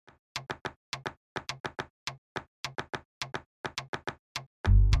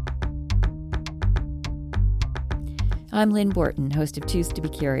I'm Lynn Borton, host of Choose to be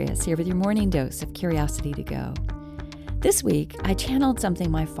Curious, here with your morning dose of curiosity to go. This week, I channeled something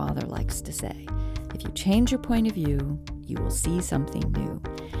my father likes to say. If you change your point of view, you will see something new.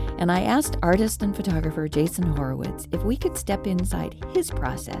 And I asked artist and photographer Jason Horowitz if we could step inside his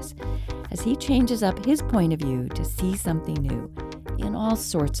process as he changes up his point of view to see something new in all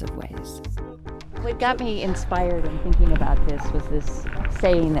sorts of ways. What got me inspired in thinking about this was this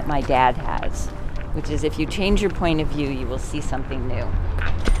saying that my dad has, which is, if you change your point of view, you will see something new,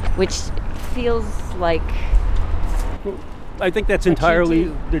 which feels like... I think that's entirely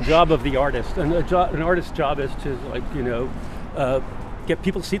the job of the artist. And an artist's job is to, get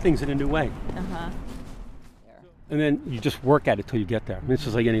people to see things in a new way. And then you just work at it till you get there. This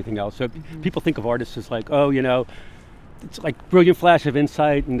is like anything else. So people think of artists as like, it's like brilliant flash of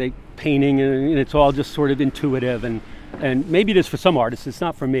insight and they painting and it's all just sort of intuitive and maybe it is for some artists. It's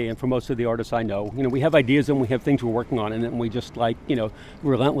not for me and for most of the artists I know. We have ideas and we have things we're working on and then we just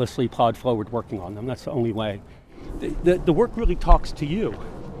relentlessly plod forward working on them. That's the only way. The work really talks to you,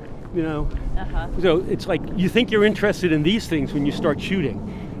 So it's like you think you're interested in these things when you start shooting.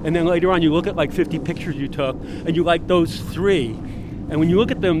 And then later on you look at like 50 pictures you took and you like those 3. And when you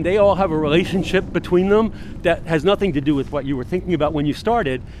look at them, they all have a relationship between them that has nothing to do with what you were thinking about when you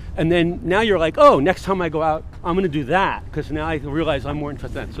started. And then now you're like, oh, next time I go out, I'm going to do that because now I realize I'm more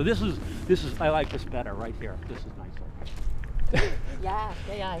interested in that. So this is I like this better right here. This is nicer. Yeah,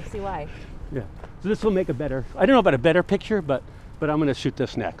 I see why. Yeah. So this will make a better, I don't know about a better picture, but I'm going to shoot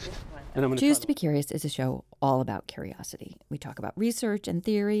this next. And I'm going Choose to be Curious is a show all about curiosity. We talk about research and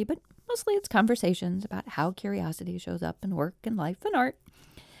theory, but mostly it's conversations about how curiosity shows up in work and life and art.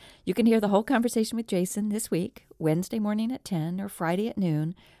 You can hear the whole conversation with Jason this week, Wednesday morning at 10 or Friday at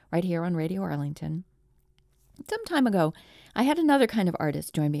noon, right here on Radio Arlington. Some time ago, I had another kind of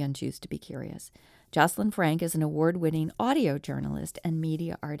artist join me on Choose to be Curious. Jocelyn Frank is an award-winning audio journalist and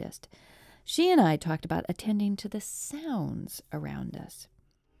media artist. She and I talked about attending to the sounds around us.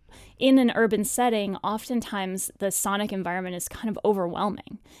 In an urban setting, oftentimes the sonic environment is kind of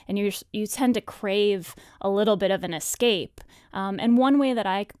overwhelming, and you tend to crave a little bit of an escape. And one way that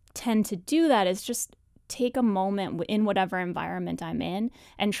I tend to do that is just take a moment in whatever environment I'm in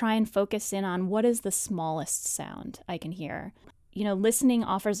and try and focus in on what is the smallest sound I can hear. Listening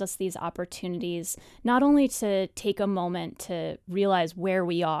offers us these opportunities not only to take a moment to realize where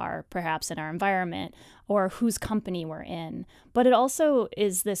we are, perhaps in our environment, or whose company we're in, but it also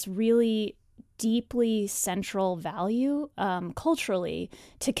is this really deeply central value culturally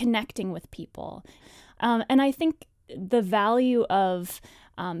to connecting with people. And I think the value of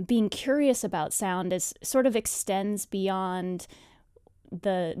being curious about sound is sort of extends beyond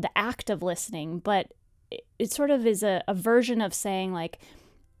the act of listening, but it sort of is a version of saying, like,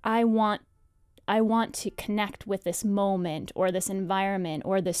 I want to connect with this moment or this environment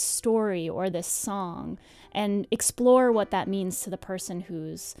or this story or this song and explore what that means to the person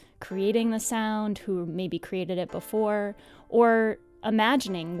who's creating the sound, who maybe created it before, or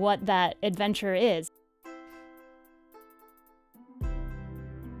imagining what that adventure is.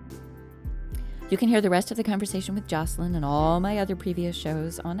 You can hear the rest of the conversation with Jocelyn and all my other previous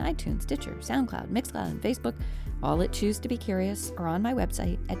shows on iTunes, Stitcher, SoundCloud, Mixcloud, and Facebook, all at Choose to be Curious, or on my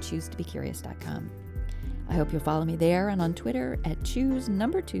website at choosetobecurious.com. I hope you'll follow me there and on Twitter at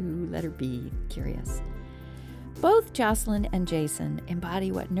choose2curious. Both Jocelyn and Jason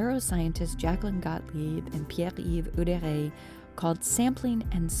embody what neuroscientists Jacqueline Gottlieb and Pierre-Yves Uderet called sampling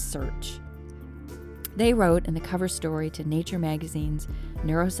and search. They wrote in the cover story to Nature magazine's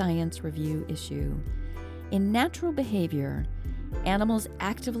Neuroscience Review issue, "In natural behavior, animals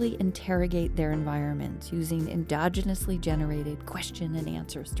actively interrogate their environments using endogenously generated question and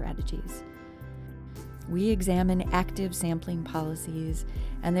answer strategies. We examine active sampling policies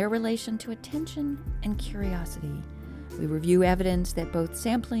and their relation to attention and curiosity. We review evidence that both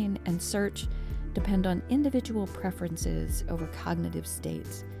sampling and search depend on individual preferences over cognitive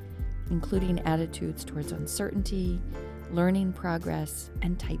states, including attitudes towards uncertainty, learning progress,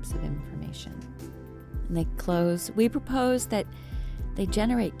 and types of information." And they close, "We propose that they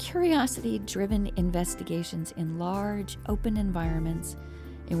generate curiosity-driven investigations in large, open environments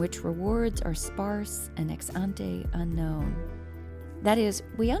in which rewards are sparse and ex ante unknown. That is,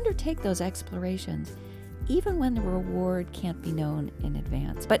 we undertake those explorations even when the reward can't be known in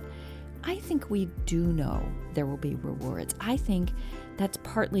advance. But I think we do know there will be rewards. I think that's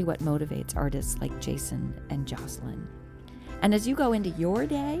partly what motivates artists like Jason and Jocelyn. And as you go into your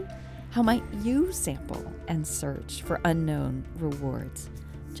day, how might you sample and search for unknown rewards,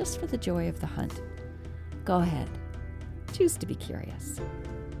 just for the joy of the hunt? Go ahead. Choose to be curious.